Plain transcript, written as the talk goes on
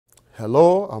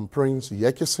Hello, I'm Prince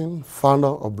Yekisin, founder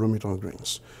of Bloomington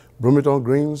Greens. Bloomington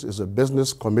Greens is a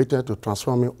business committed to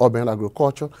transforming urban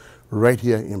agriculture right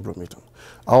here in Bloomington.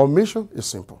 Our mission is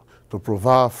simple: to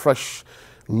provide fresh,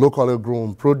 locally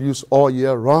grown produce all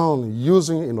year round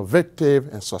using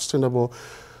innovative and sustainable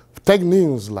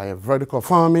techniques like vertical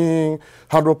farming,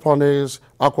 hydroponics,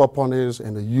 aquaponics,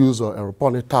 and the use of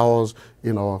aeroponic towers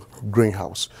in our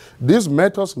greenhouse. These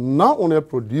methods not only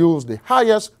produce the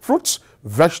highest fruits,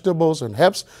 vegetables, and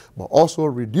herbs, but also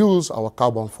reduce our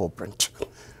carbon footprint.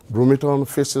 Bloomington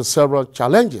faces several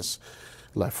challenges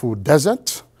like food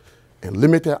desert and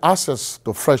limited access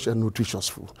to fresh and nutritious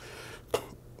food.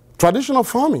 Traditional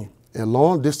farming and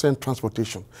long-distance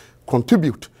transportation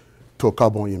contribute to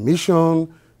carbon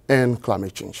emission and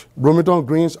climate change. Bloomington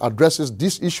Greens addresses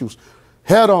these issues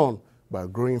head-on by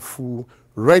growing food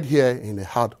right here in the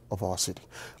heart of our city.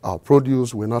 Our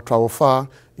produce will not travel far,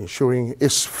 ensuring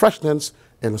its freshness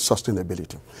and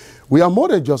sustainability. We are more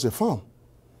than just a farm.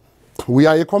 We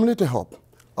are a community hub.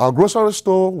 Our grocery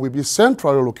store will be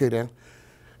centrally located,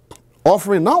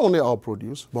 offering not only our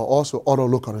produce, but also other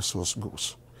locally sourced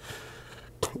goods.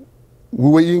 We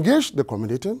will engage the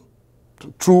community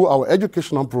through our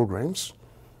educational programs,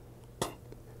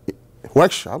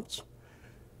 workshops,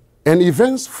 and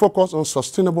events focused on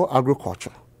sustainable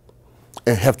agriculture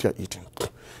and healthier eating.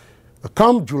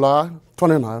 Come July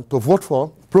 29 to vote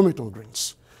for Bloomington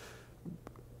Greens.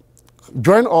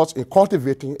 Join us in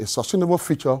cultivating a sustainable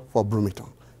future for Bloomington.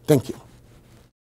 Thank you.